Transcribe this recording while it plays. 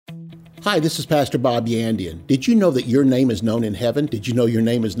Hi, this is Pastor Bob Yandian. Did you know that your name is known in heaven? Did you know your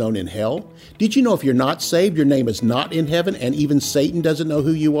name is known in hell? Did you know if you're not saved, your name is not in heaven, and even Satan doesn't know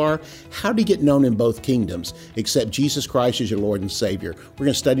who you are? How do you get known in both kingdoms, except Jesus Christ is your Lord and Savior? We're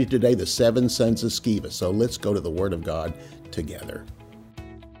going to study today the seven sons of Sceva, so let's go to the Word of God together.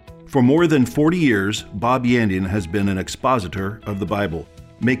 For more than 40 years, Bob Yandian has been an expositor of the Bible,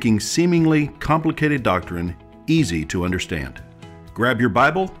 making seemingly complicated doctrine easy to understand. Grab your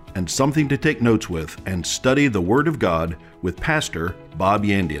Bible and something to take notes with and study the Word of God with Pastor Bob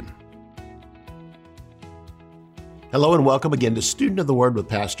Yandian. Hello and welcome again to Student of the Word with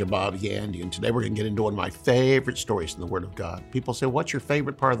Pastor Bob Yandian. Today we're going to get into one of my favorite stories in the Word of God. People say, what's your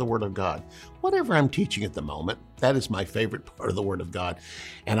favorite part of the Word of God? Whatever I'm teaching at the moment, that is my favorite part of the Word of God.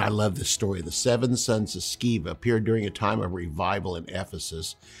 And I love this story. The seven sons of Sceva appeared during a time of revival in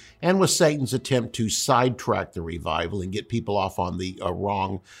Ephesus and was Satan's attempt to sidetrack the revival and get people off on the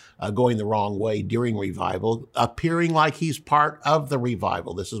going the wrong way during revival, appearing like he's part of the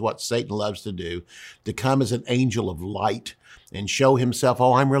revival. This is what Satan loves to do, to come as an angel of light and show himself,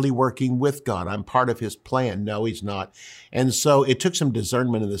 oh, I'm really working with God. I'm part of his plan. No, he's not. And so it took some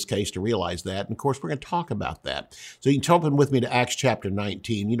discernment in this case to realize that. And of course, we're going to talk about that. So you can open with me to Acts chapter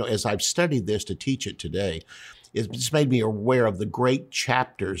 19. You know, as I've studied this to teach it today, it's made me aware of the great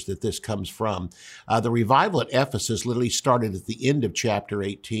chapters that this comes from. The revival at Ephesus literally started at the end of chapter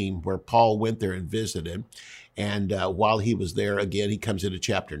 18, where Paul went there and visited. And while he was there, again, he comes into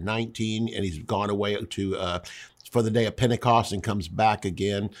chapter 19, and he's gone away for the day of Pentecost and comes back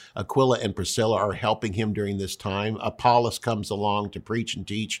again. Aquila and Priscilla are helping him during this time. Apollos comes along to preach and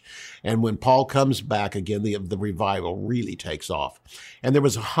teach. And when Paul comes back again, the revival really takes off. And there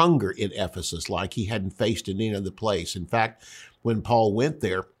was a hunger in Ephesus like he hadn't faced in any other place. In fact, when Paul went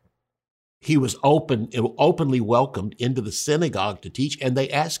there, he was openly welcomed into the synagogue to teach, and they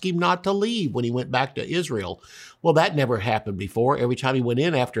asked him not to leave when he went back to Israel. Well, that never happened before. Every time he went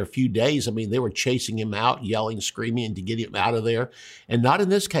in after a few days, they were chasing him out, yelling, screaming to get him out of there. And not in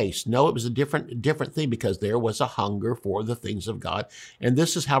this case. No, it was a different thing, because there was a hunger for the things of God. And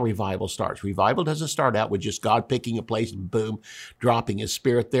this is how revival starts. Revival doesn't start out with just God picking a place and boom, dropping his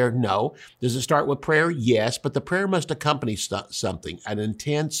spirit there. No. Does it start with prayer? Yes, but the prayer must accompany something, an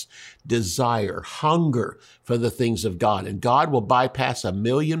intense desire, hunger for the things of God. And God will bypass a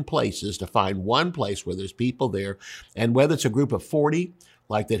million places to find one place where there's people there. And whether it's a group of 40,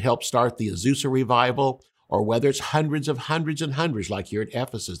 like that helped start the Azusa revival, or whether it's hundreds and hundreds, like here at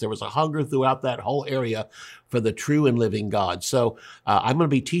Ephesus, there was a hunger throughout that whole area for the true and living God. So I'm going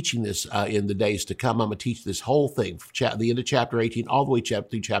to be teaching this in the days to come. I'm going to teach this whole thing, the end of chapter 18, all the way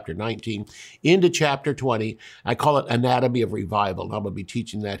through chapter 19, into chapter 20. I call it Anatomy of Revival, and I'm going to be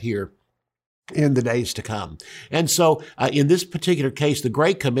teaching that here in the days to come. And so in this particular case, the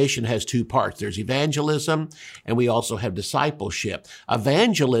Great Commission has two parts. There's evangelism, and we also have discipleship.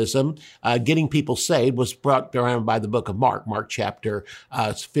 Evangelism, getting people saved, was brought around by the book of Mark chapter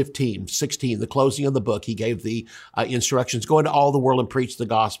 15, 16, the closing of the book. He gave the instructions, go into all the world and preach the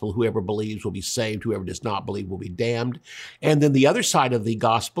gospel. Whoever believes will be saved. Whoever does not believe will be damned. And then the other side of the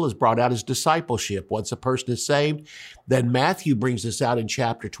gospel is brought out as discipleship. Once a person is saved, then Matthew brings this out in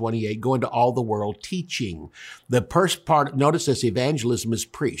chapter 28, go into all the world teaching. The first part, notice this, evangelism is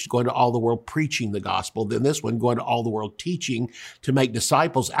preached, going to all the world preaching the gospel. Then this one, going to all the world teaching to make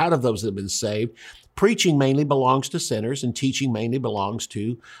disciples out of those that have been saved. Preaching mainly belongs to sinners, and teaching mainly belongs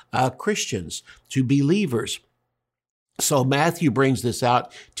to Christians, to believers. So Matthew brings this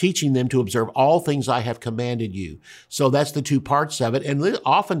out, teaching them to observe all things I have commanded you. So that's the two parts of it. And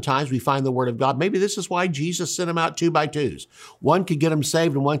oftentimes we find the Word of God. Maybe this is why Jesus sent them out 2 by 2s. One could get them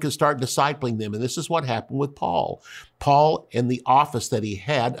saved and one could start discipling them. And this is what happened with Paul. Paul, in the office that he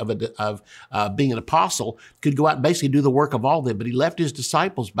had of being an apostle, could go out and basically do the work of all of them. But he left his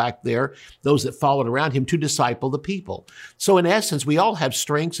disciples back there, those that followed around him, to disciple the people. So in essence, we all have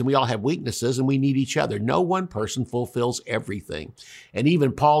strengths and we all have weaknesses, and we need each other. No one person fulfills everything. And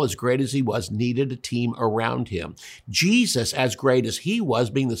even Paul, as great as he was, needed a team around him. Jesus, as great as he was,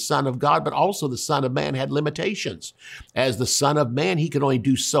 being the Son of God, but also the Son of Man, had limitations. As the Son of Man, he could only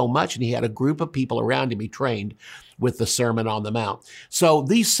do so much, and he had a group of people around him he trained with the Sermon on the Mount. So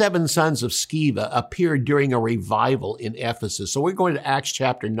these seven sons of Sceva appeared during a revival in Ephesus. So we're going to Acts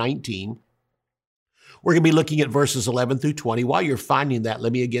chapter 19. We're going to be looking at verses 11 through 20. While you're finding that,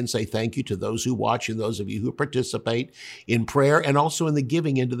 let me again say thank you to those who watch and those of you who participate in prayer and also in the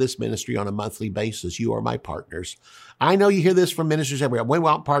giving into this ministry on a monthly basis. You are my partners. I know you hear this from ministers everywhere. We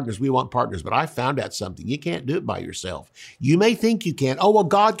want partners, but I found out something. You can't do it by yourself. You may think you can. Oh, well,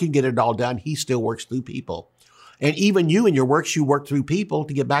 God can get it all done. He still works through people. And even you in your works, you work through people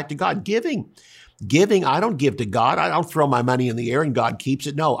to get back to God. Giving, I don't give to God. I don't throw my money in the air and God keeps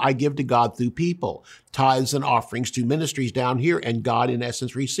it. No, I give to God through people, tithes and offerings to ministries down here, and God, in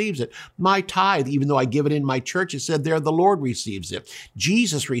essence, receives it. My tithe, even though I give it in my church, it said there the Lord receives it.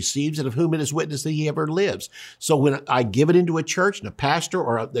 Jesus receives it, of whom it is witness that he ever lives. So when I give it into a church and a pastor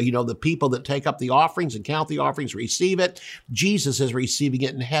or, the people that take up the offerings and count the offerings receive it, Jesus is receiving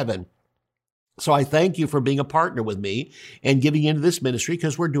it in heaven. So I thank you for being a partner with me and giving into this ministry,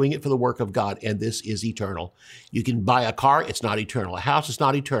 because we're doing it for the work of God, and this is eternal. You can buy a car, it's not eternal. A house is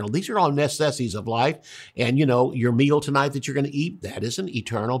not eternal. These are all necessities of life. And, your meal tonight that you're going to eat, that isn't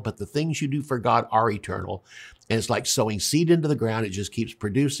eternal, but the things you do for God are eternal. And it's like sowing seed into the ground. It just keeps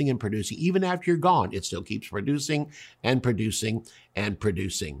producing and producing. Even after you're gone, it still keeps producing and producing and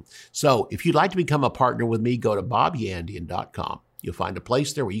producing. So if you'd like to become a partner with me, go to bobyandian.com. You'll find a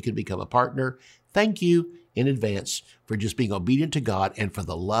place there where you can become a partner. Thank you in advance for just being obedient to God and for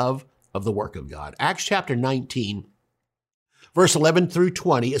the love of the work of God. Acts chapter 19, verse 11 through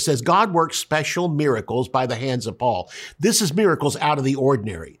 20, it says, God works special miracles by the hands of Paul. This is miracles out of the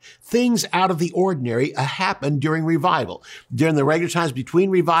ordinary. Things out of the ordinary happen during revival. During the regular times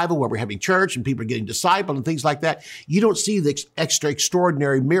between revival, where we're having church and people are getting discipled and things like that, you don't see the extra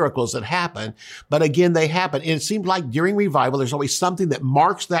extraordinary miracles that happen. But again, they happen. And it seems like during revival, there's always something that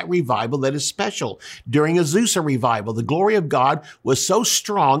marks that revival that is special. During Azusa revival, the glory of God was so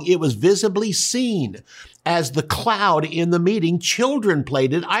strong, it was visibly seen. As the cloud in the meeting, children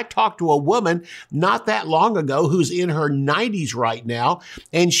played it. I talked to a woman not that long ago who's in her 90s right now,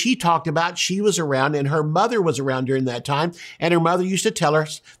 and she talked about she was around and her mother was around during that time, and her mother used to tell her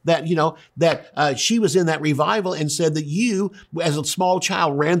that she was in that revival and said that you, as a small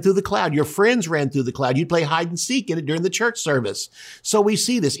child, ran through the cloud. Your friends ran through the cloud. You'd play hide and seek in it during the church service. So we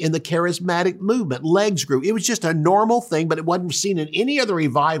see this in the charismatic movement. Legs grew. It was just a normal thing, but it wasn't seen in any other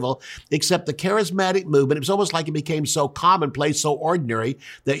revival except the charismatic movement. It was almost like it became so commonplace, so ordinary,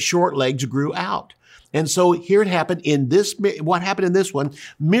 that short legs grew out. And so here it happened in this, what happened in this one,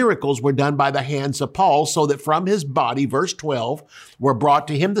 miracles were done by the hands of Paul, so that from his body, verse 12, were brought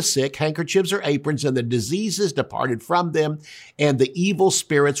to him the sick, handkerchiefs or aprons, and the diseases departed from them, and the evil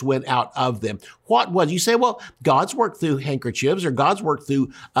spirits went out of them. What was, you say, well, God's worked through handkerchiefs or God's worked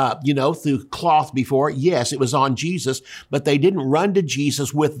through, through cloth before. Yes, it was on Jesus, but they didn't run to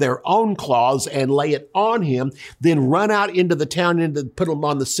Jesus with their own cloths and lay it on him, then run out into the town and put them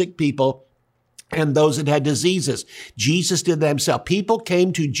on the sick people and those that had diseases. Jesus did that himself. People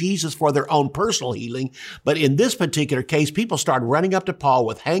came to Jesus for their own personal healing, but in this particular case, people started running up to Paul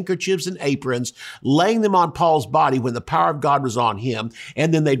with handkerchiefs and aprons, laying them on Paul's body when the power of God was on him,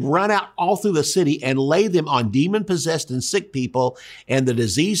 and then they'd run out all through the city and lay them on demon-possessed and sick people, and the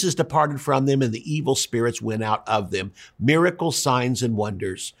diseases departed from them, and the evil spirits went out of them. Miracles, signs, and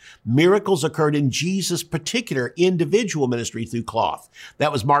wonders. Miracles occurred in Jesus' particular individual ministry through cloth.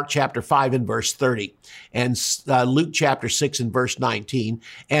 That was Mark chapter 5 and verse 30, and Luke chapter 6 and verse 19.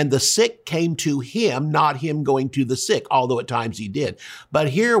 And the sick came to him, not him going to the sick, although at times he did. But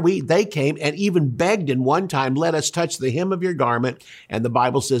here they came and even begged in one time, let us touch the hem of your garment. And the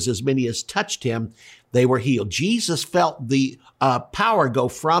Bible says, as many as touched him, they were healed. Jesus felt the power go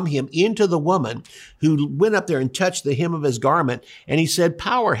from him into the woman who went up there and touched the hem of his garment. And he said,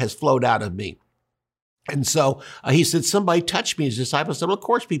 power has flowed out of me. And so he said, somebody touched me. His disciples said, well, of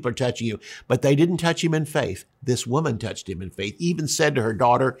course people are touching you, but they didn't touch him in faith. This woman touched him in faith, even said to her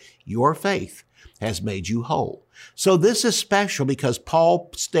daughter, your faith has made you whole. So this is special because Paul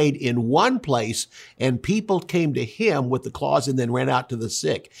stayed in one place and people came to him with the claws and then ran out to the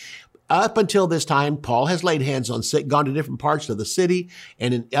sick. Up until this time, Paul has laid hands on sick, gone to different parts of the city,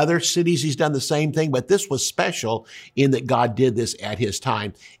 and in other cities he's done the same thing, but this was special in that God did this at his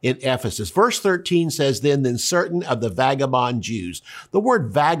time in Ephesus. Verse 13 says, then certain of the vagabond Jews. The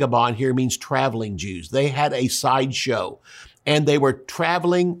word vagabond here means traveling Jews. They had a sideshow, and they were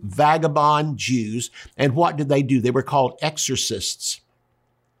traveling vagabond Jews, and what did they do? They were called exorcists,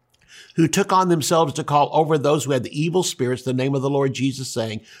 who took on themselves to call over those who had the evil spirits the name of the Lord Jesus,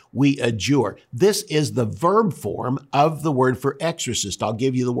 saying, we adjure. This is the verb form of the word for exorcist. I'll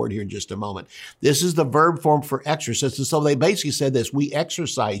give you the word here in just a moment. This is the verb form for exorcist. And so they basically said this, we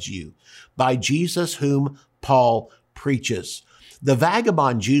exorcise you by Jesus whom Paul preaches. The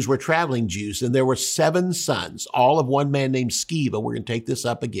vagabond Jews were traveling Jews, and there were 7 sons, all of one man named Sceva. We're going to take this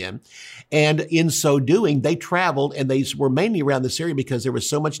up again. And in so doing, they traveled, and they were mainly around this area because there was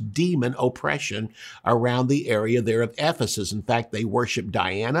so much demon oppression around the area there of Ephesus. In fact, they worshiped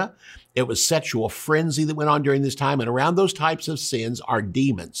Diana, It was sexual frenzy that went on during this time. And around those types of sins are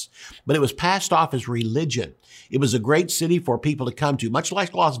demons. But it was passed off as religion. It was a great city for people to come to, much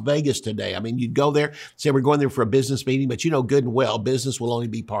like Las Vegas today. I mean, you'd go there, say we're going there for a business meeting, but you know good and well, business will only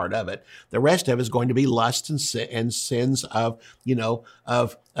be part of it. The rest of it is going to be lust and sins of,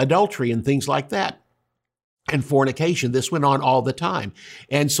 of adultery and things like that. And fornication. This went on all the time.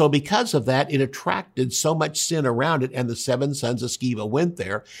 And so because of that, it attracted so much sin around it. And the 7 sons of Sceva went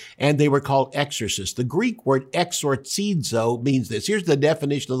there, and they were called exorcists. The Greek word exorcizo means this. Here's the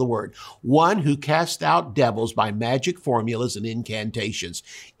definition of the word: one who casts out devils by magic formulas and incantations.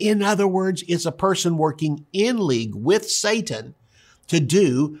 In other words, it's a person working in league with Satan to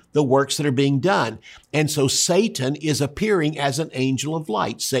do the works that are being done. And so Satan is appearing as an angel of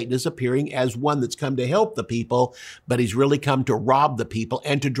light. Satan is appearing as one that's come to help the people, but he's really come to rob the people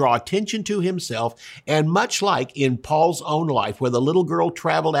and to draw attention to himself. And much like in Paul's own life, where the little girl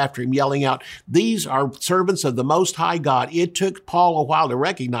traveled after him yelling out, "These are servants of the Most High God," it took Paul a while to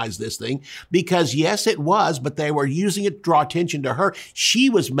recognize this thing, because yes, it was, but they were using it to draw attention to her. She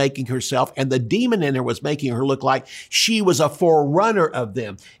was making herself, and the demon in her was making her look like she was a forerunner of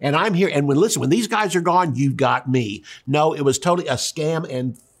them. And I'm here, and when these guys are gone, you've got me. No, it was totally a scam,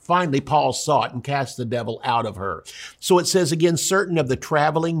 and finally Paul saw it and cast the devil out of her. So it says again, certain of the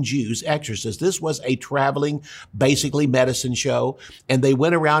traveling Jews, exorcists. This was a traveling, basically medicine show, and they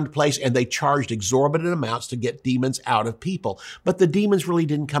went around the place and they charged exorbitant amounts to get demons out of people. But the demons really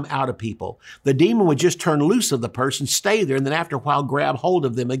didn't come out of people. The demon would just turn loose of the person, stay there, and then after a while grab hold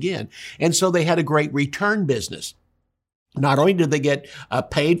of them again. And so they had a great return business. Not only did they get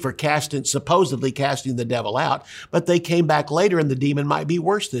paid for supposedly casting the devil out, but they came back later and the demon might be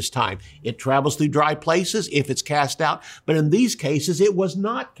worse this time. It travels through dry places if it's cast out, but in these cases, it was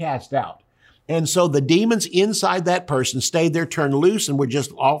not cast out. And so the demons inside that person stayed there, turned loose, and were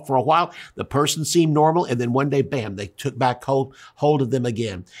just off for a while. The person seemed normal, and then one day, bam, they took back hold of them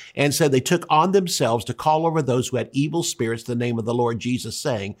again. And so they took on themselves to call over those who had evil spirits the name of the Lord Jesus,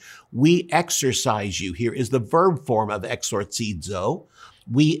 saying, "We exorcise you." Here is the verb form of exorcizo.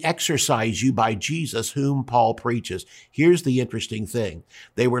 We exorcise you by Jesus, whom Paul preaches. Here's the interesting thing.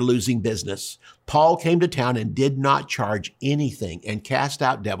 They were losing business. Paul came to town and did not charge anything and cast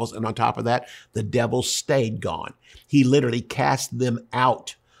out devils. And on top of that, the devils stayed gone. He literally cast them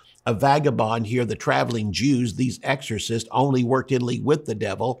out. A vagabond here, the traveling Jews, these exorcists only worked in league with the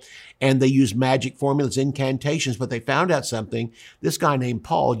devil, and they used magic formulas, incantations, but they found out something. This guy named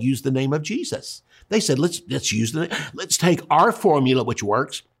Paul used the name of Jesus. They said, let's take our formula, which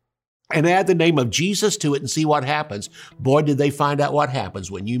works, and add the name of Jesus to it and see what happens. Boy, did they find out what happens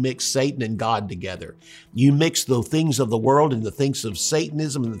when you mix Satan and God together. You mix the things of the world and the things of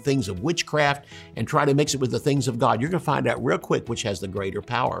Satanism and the things of witchcraft and try to mix it with the things of God. You're going to find out real quick which has the greater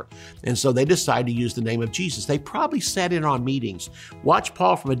power. And so they decided to use the name of Jesus. They probably sat in on meetings. Watch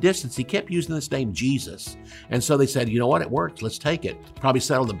Paul from a distance. He kept using this name, Jesus. And so they said, you know what? It worked. Let's take it. Probably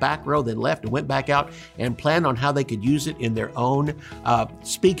sat on the back row, then left and went back out and planned on how they could use it in their own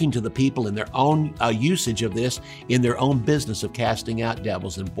speaking to the people, in their own usage of this, in their own business of casting out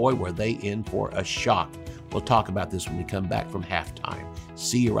devils. And boy, were they in for a shock. We'll talk about this when we come back from halftime.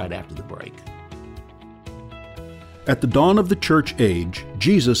 See you right after the break. At the dawn of the church age,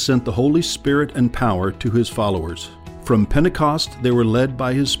 Jesus sent the Holy Spirit and power to his followers. From Pentecost, they were led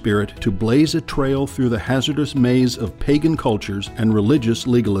by his Spirit to blaze a trail through the hazardous maze of pagan cultures and religious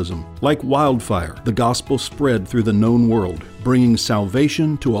legalism. Like wildfire, the gospel spread through the known world, bringing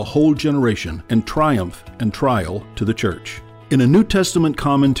salvation to a whole generation and triumph and trial to the church. In a New Testament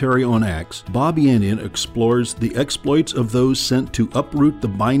commentary on Acts, Bob Yandian explores the exploits of those sent to uproot the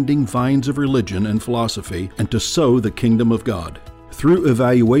binding vines of religion and philosophy and to sow the kingdom of God. Through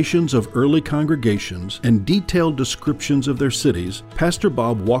evaluations of early congregations and detailed descriptions of their cities, Pastor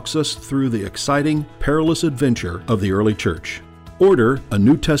Bob walks us through the exciting, perilous adventure of the early church. Order a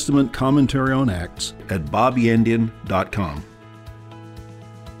New Testament commentary on Acts at bobyandian.com.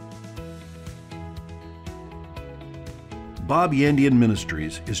 Bob Yandian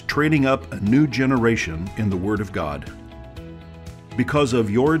Ministries is training up a new generation in the Word of God. Because of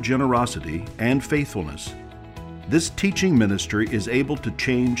your generosity and faithfulness, this teaching ministry is able to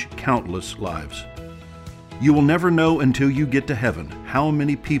change countless lives. You will never know until you get to heaven how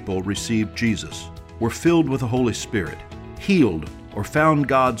many people received Jesus, were filled with the Holy Spirit, healed, or found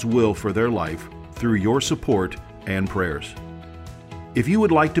God's will for their life through your support and prayers. If you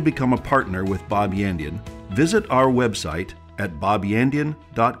would like to become a partner with Bob Yandian, visit our website at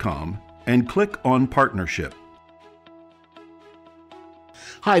bobyandian.com and click on Partnership.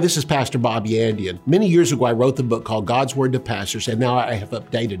 Hi, this is Pastor Bob Yandian. Many years ago, I wrote the book called God's Word to Pastors, and now I have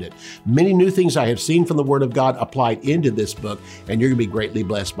updated it. Many new things I have seen from the Word of God applied into this book, and you're going to be greatly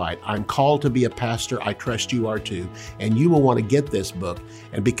blessed by it. I'm called to be a pastor. I trust you are too, and you will want to get this book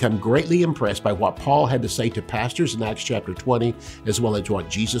and become greatly impressed by what Paul had to say to pastors in Acts chapter 20, as well as what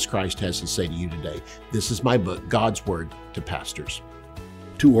Jesus Christ has to say to you today. This is my book, God's Word to Pastors.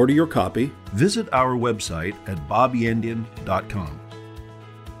 To order your copy, visit our website at bobyandian.com.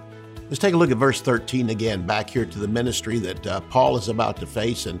 Let's take a look at verse 13 again, back here to the ministry that Paul is about to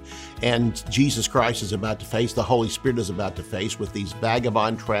face and Jesus Christ is about to face, the Holy Spirit is about to face with these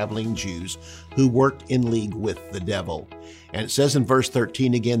vagabond traveling Jews who worked in league with the devil. And it says in verse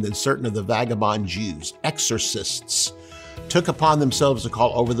 13 again, then certain of the vagabond Jews, exorcists, took upon themselves to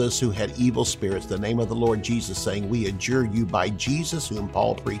call over those who had evil spirits the name of the Lord Jesus, saying, we adjure you by Jesus whom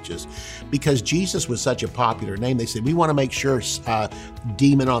Paul preaches. Because Jesus was such a popular name, they said, we want to make sure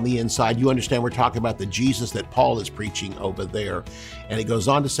demon on the inside. You understand, we're talking about the Jesus that Paul is preaching over there. And it goes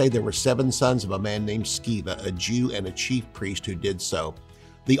on to say there were 7 sons of a man named Sceva, a Jew and a chief priest who did so.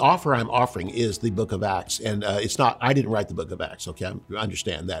 The offer I'm offering is the book of Acts, and it's not, I didn't write the book of Acts, okay? I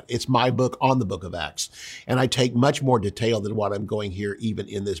understand that. It's my book on the book of Acts, and I take much more detail than what I'm going here even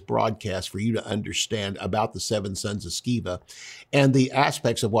in this broadcast for you to understand about the 7 sons of Sceva and the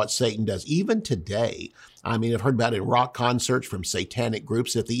aspects of what Satan does. Even today, I mean, I've heard about it in rock concerts from satanic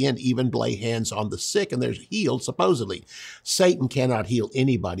groups at the end, even lay hands on the sick and they're healed, supposedly. Satan cannot heal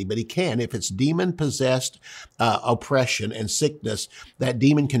anybody, but he can. If it's demon-possessed oppression and sickness, that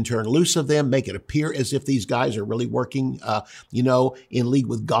demon can turn loose of them, make it appear as if these guys are really working, in league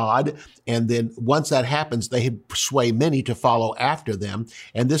with God. And then once that happens, they sway many to follow after them.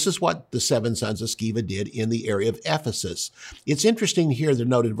 And this is what the 7 sons of Sceva did in the area of Ephesus. It's interesting here, they're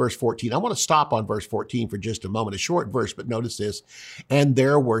noted in verse 14. I want to stop on verse 14 for just a moment, a short verse, but notice this. And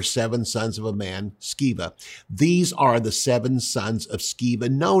there were 7 sons of a man, Sceva. These are the 7 sons of Sceva,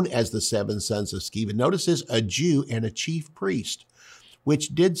 known as the 7 sons of Sceva. Notice this, a Jew and a chief priest,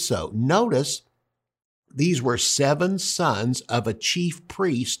 which did so. Notice these were 7 sons of a chief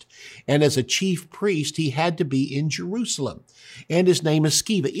priest, and as a chief priest, he had to be in Jerusalem, and his name is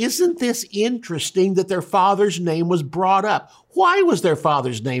Sceva. Isn't this interesting that their father's name was brought up? Why was their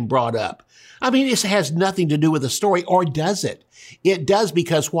father's name brought up? I mean, this has nothing to do with the story, or does it? It does,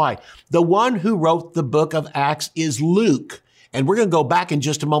 because why? The one who wrote the book of Acts is Luke. And we're going to go back in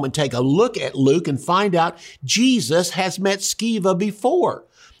just a moment, take a look at Luke and find out Jesus has met Sceva before.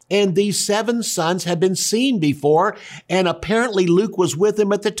 And these 7 sons had been seen before, and apparently Luke was with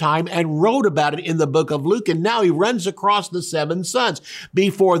him at the time and wrote about it in the book of Luke, and now he runs across the 7 sons.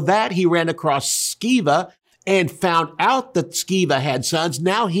 Before that, he ran across Sceva and found out that Sceva had sons.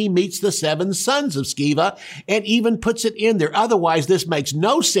 Now he meets the 7 sons of Sceva and even puts it in there. Otherwise, this makes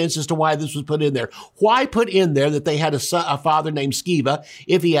no sense as to why this was put in there. Why put in there that they had a father named Sceva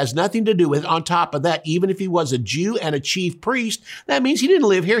if he has nothing to do with it? On top of that, even if he was a Jew and a chief priest, that means he didn't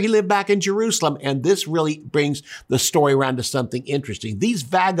live here. He lived back in Jerusalem. And this really brings the story around to something interesting. These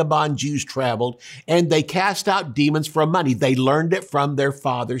vagabond Jews traveled and they cast out demons for money. They learned it from their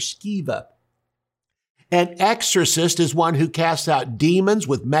father Sceva. An exorcist is one who casts out demons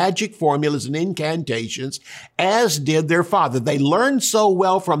with magic formulas and incantations, as did their father. They learned so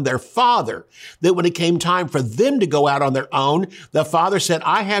well from their father that when it came time for them to go out on their own, the father said,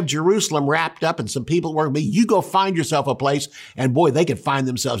 I have Jerusalem wrapped up and some people work with me. You go find yourself a place. And boy, they could find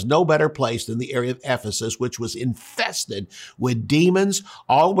themselves no better place than the area of Ephesus, which was infested with demons,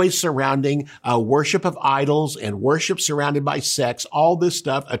 always surrounding worship of idols and worship surrounded by sex. All this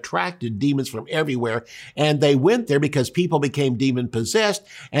stuff attracted demons from everywhere. And they went there because people became demon possessed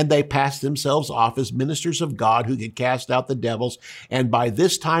and they passed themselves off as ministers of God who could cast out the devils. And by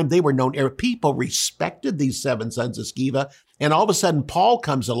this time they were known. People respected these 7 sons of Sceva. And all of a sudden Paul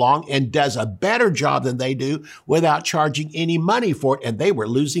comes along and does a better job than they do without charging any money for it. And they were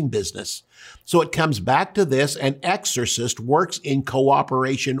losing business. So it comes back to this. An exorcist works in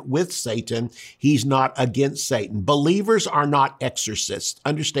cooperation with Satan. He's not against Satan. Believers are not exorcists.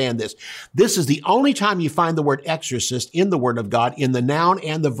 Understand this. This is the only time you find the word exorcist in the Word of God in the noun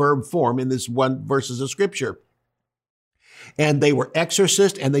and the verb form in this one verses of Scripture. And they were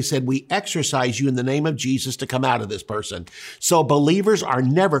exorcists, and they said, we exorcise you in the name of Jesus to come out of this person. So believers are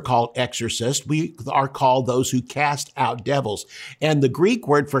never called exorcists. We are called those who cast out devils. And the Greek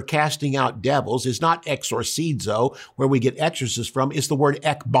word for casting out devils is not exorcizo, where we get exorcist from. It's the word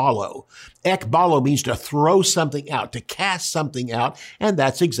ekbalo. Ekbalo means to throw something out, to cast something out, and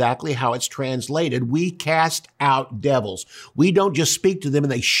that's exactly how it's translated. We cast out devils. We don't just speak to them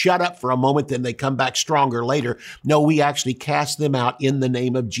and they shut up for a moment, then they come back stronger later. No, we actually actually cast them out in the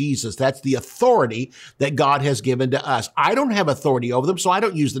name of Jesus. That's the authority that God has given to us. I don't have authority over them, so I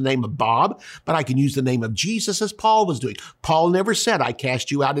don't use the name of Bob, but I can use the name of Jesus as Paul was doing. Paul never said, I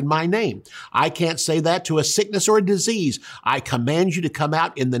cast you out in my name. I can't say that to a sickness or a disease. I command you to come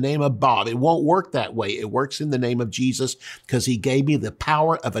out in the name of Bob. It won't work that way. It works in the name of Jesus because he gave me the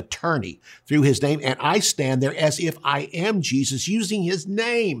power of attorney through his name, and I stand there as if I am Jesus using his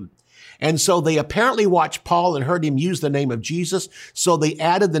name. And so they apparently watched Paul and heard him use the name of Jesus, so they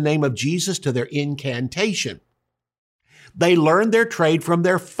added the name of Jesus to their incantation. They learned their trade from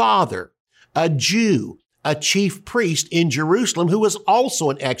their father, a Jew, a chief priest in Jerusalem who was also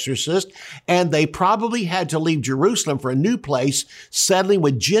an exorcist, and they probably had to leave Jerusalem for a new place, settling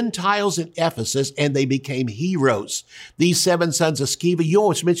with Gentiles in Ephesus, and they became heroes. These 7 sons of Sceva, you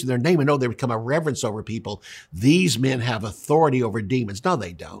always mention their name and know they become a reverence over people. These men have authority over demons. No,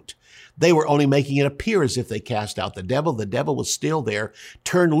 they don't. They were only making it appear as if they cast out the devil. The devil was still there,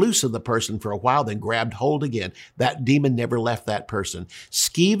 turned loose of the person for a while, then grabbed hold again. That demon never left that person.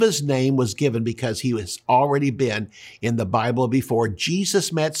 Sceva's name was given because he has already been in the Bible before.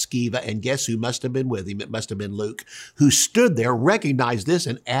 Jesus met Sceva, and guess who must have been with him? It must have been Luke, who stood there, recognized this,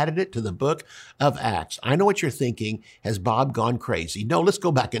 and added it to the book of Acts. I know what you're thinking. Has Bob gone crazy? No, let's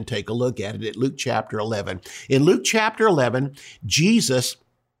go back and take a look at it at Luke chapter 11. In Luke chapter 11, Jesus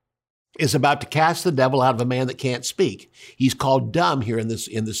is about to cast the devil out of a man that can't speak. He's called dumb here in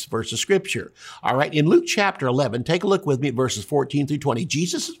this verse of scripture. All right. In Luke chapter 11, take a look with me at verses 14 through 20.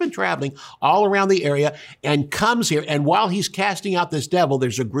 Jesus has been traveling all around the area and comes here. And while he's casting out this devil,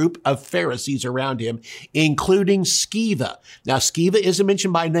 there's a group of Pharisees around him, including Sceva. Now, Sceva isn't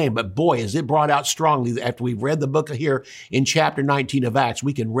mentioned by name, but boy, is it brought out strongly after we've read the book here in chapter 19 of Acts,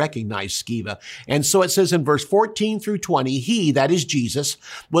 we can recognize Sceva. And so it says in verse 14 through 20, he, that is Jesus,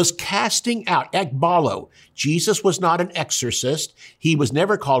 was casting out, ekbalo. Jesus was not an exorcist. He was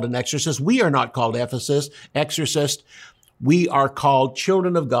never called an exorcist. We are not called exorcist. We are called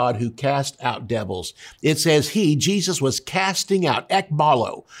children of God who cast out devils. It says he, Jesus, was casting out,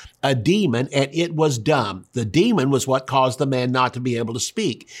 ekbalo, a demon, and it was dumb. The demon was what caused the man not to be able to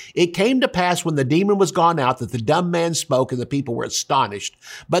speak. It came to pass when the demon was gone out that the dumb man spoke, and the people were astonished.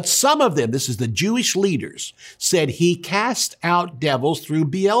 But some of them, this is the Jewish leaders, said he cast out devils through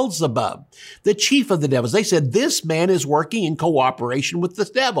Beelzebub, the chief of the devils. They said this man is working in cooperation with the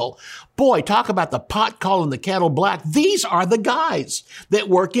devil. Boy, talk about the pot calling the kettle black. These are the guys that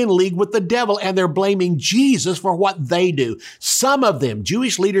work in league with the devil, and they're blaming Jesus for what they do. Some of them,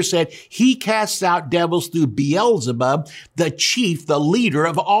 Jewish leaders, said he casts out devils through Beelzebub, the chief, the leader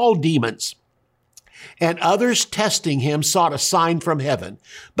of all demons. And others testing him sought a sign from heaven.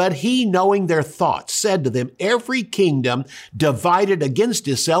 But he, knowing their thoughts, said to them, every kingdom divided against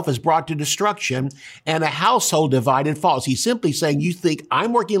itself is brought to destruction, and a household divided falls. He's simply saying, you think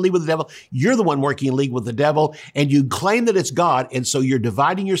I'm working in league with the devil, you're the one working in league with the devil, and you claim that it's God, and so you're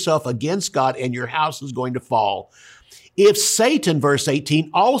dividing yourself against God, and your house is going to fall. If Satan, verse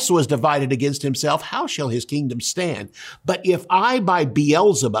 18, also is divided against himself, how shall his kingdom stand? But if I by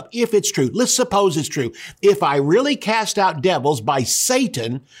Beelzebub, if it's true, let's suppose it's true, if I really cast out devils by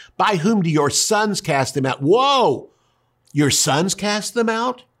Satan, by whom do your sons cast them out? Whoa! Your sons cast them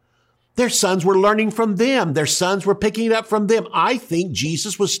out? Their sons were learning from them. Their sons were picking it up from them. I think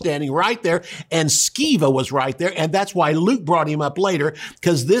Jesus was standing right there, and Sceva was right there, and that's why Luke brought him up later,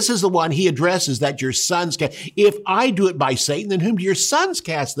 because this is the one he addresses, that your sons can. If I do it by Satan, then whom do your sons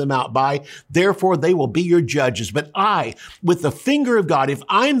cast them out by? Therefore, they will be your judges. But I, with the finger of God, if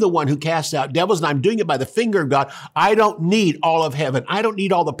I'm the one who casts out devils, and I'm doing it by the finger of God, I don't need all of heaven. I don't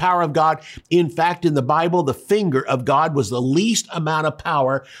need all the power of God. In fact, in the Bible, the finger of God was the least amount of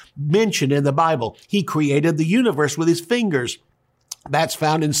power mentioned in the Bible. He created the universe with his fingers. That's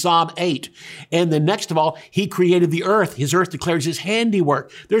found in Psalm 8. And then next of all, he created the earth. His earth declares his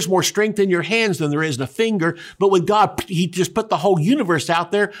handiwork. There's more strength in your hands than there is in a finger. But with God, he just put the whole universe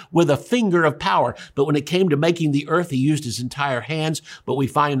out there with a finger of power. But when it came to making the earth, he used his entire hands. But we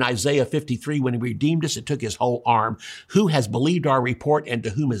find in Isaiah 53, when he redeemed us, it took his whole arm. Who has believed our report, and to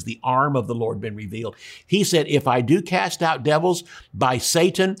whom has the arm of the Lord been revealed? He said, if I do cast out devils by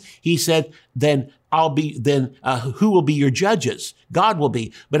Satan, he said, then who will be your judges? God will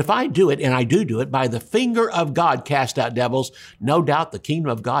be. But if I do it, and I do it, by the finger of God cast out devils, no doubt the kingdom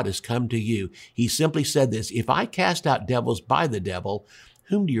of God has come to you. He simply said this, if I cast out devils by the devil,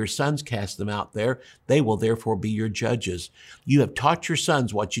 Whom do your sons cast them out there? They will therefore be your judges. You have taught your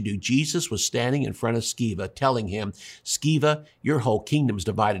sons what you do. Jesus was standing in front of Sceva, telling him, Sceva, your whole kingdom's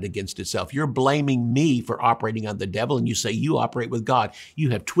divided against itself. You're blaming me for operating on the devil, and you say you operate with God.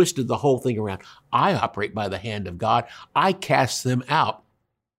 You have twisted the whole thing around. I operate by the hand of God. I cast them out.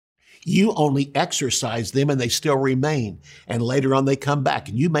 You only exorcise them and they still remain. And later on they come back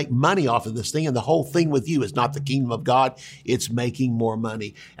and you make money off of this thing, and the whole thing with you is not the kingdom of God. It's making more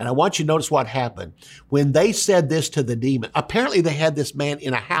money. And I want you to notice what happened. When they said this to the demon, apparently they had this man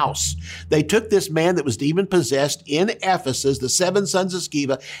in a house. They took this man that was demon possessed in Ephesus, the 7 sons of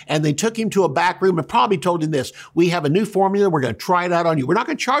Sceva, and they took him to a back room and probably told him this: we have a new formula. We're going to try it out on you. We're not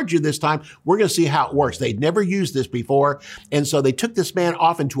going to charge you this time. We're going to see how it works. They'd never used this before. And so they took this man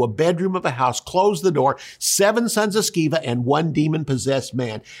off into a bedroom of a house, closed the door, 7 sons of Sceva and 1 demon-possessed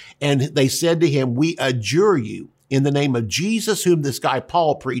man. And they said to him, we adjure you in the name of Jesus, whom this guy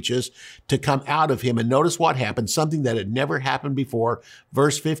Paul preaches, to come out of him. And notice what happened, something that had never happened before.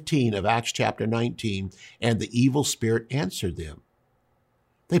 Verse 15 of Acts chapter 19, and the evil spirit answered them.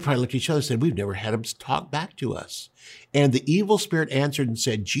 They probably looked at each other and said, we've never had him talk back to us. And the evil spirit answered and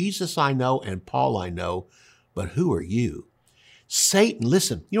said, Jesus I know and Paul I know, but who are you? Satan,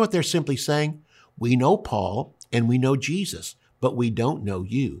 listen, you know what they're simply saying? We know Paul and we know Jesus, but we don't know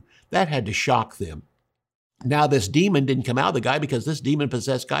you. That had to shock them. Now, this demon didn't come out of the guy because this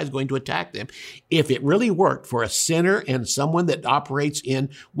demon-possessed guy is going to attack them. If it really worked for a sinner and someone that operates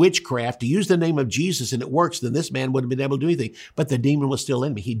in witchcraft to use the name of Jesus and it works, then this man wouldn't have been able to do anything. But the demon was still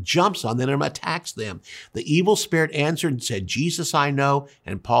in me. He jumps on them and attacks them. The evil spirit answered and said, Jesus I know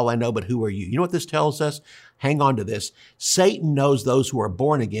and Paul I know, but who are you? You know what this tells us? Hang on to this. Satan knows those who are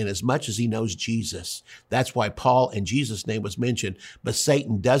born again as much as he knows Jesus. That's why Paul and Jesus' name was mentioned, but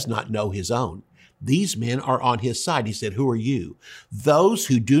Satan does not know his own. These men are on his side. He said, who are you? Those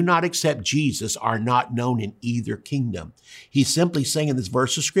who do not accept Jesus are not known in either kingdom. He's simply saying in this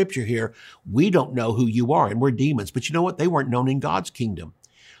verse of scripture here, we don't know who you are and we're demons. But you know what? They weren't known in God's kingdom.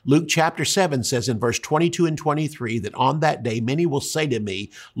 Luke chapter 7 says in verse 22 and 23 that on that day many will say to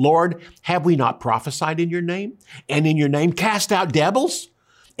me, Lord, have we not prophesied in your name? And in your name cast out devils?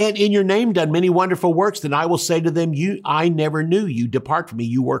 And in your name done many wonderful works? Then I will say to them, I never knew you. Depart from me,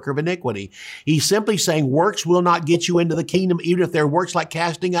 you worker of iniquity. He's simply saying works will not get you into the kingdom, even if they're works like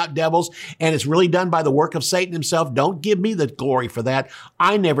casting out devils, and it's really done by the work of Satan himself. Don't give me the glory for that.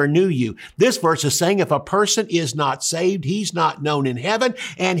 I never knew you. This verse is saying if a person is not saved, he's not known in heaven,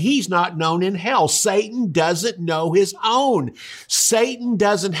 and he's not known in hell. Satan doesn't know his own. Satan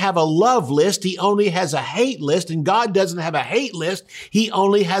doesn't have a love list. He only has a hate list, and God doesn't have a hate list. He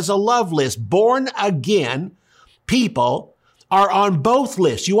only has a love list. Born again people are on both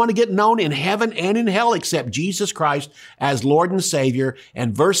lists. You want to get known in heaven and in hell, accept Jesus Christ as Lord and Savior.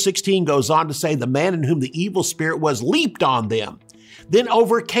 And verse 16 goes on to say, the man in whom the evil spirit was leaped on them, then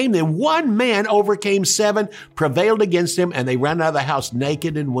overcame them. 1 man overcame 7, prevailed against them, and they ran out of the house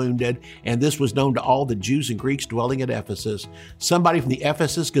naked and wounded. And this was known to all the Jews and Greeks dwelling at Ephesus. Somebody from the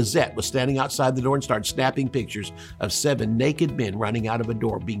Ephesus Gazette was standing outside the door and started snapping pictures of 7 naked men running out of a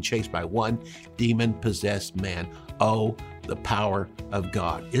door, being chased by 1 demon-possessed man. Oh, the power of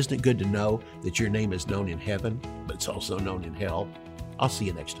God. Isn't it good to know that your name is known in heaven, but it's also known in hell? I'll see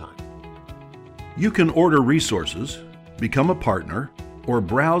you next time. You can order resources, become a partner, or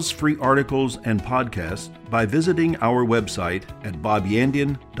browse free articles and podcasts by visiting our website at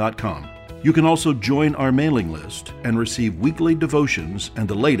bobyandian.com. You can also join our mailing list and receive weekly devotions and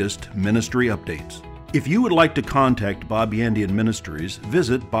the latest ministry updates. If you would like to contact Bob Yandian Ministries,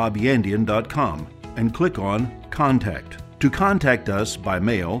 visit bobyandian.com and click on Contact. To contact us by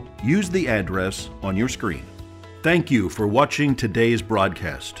mail, use the address on your screen. Thank you for watching today's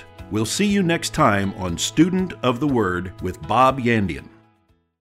broadcast. We'll see you next time on Student of the Word with Bob Yandian.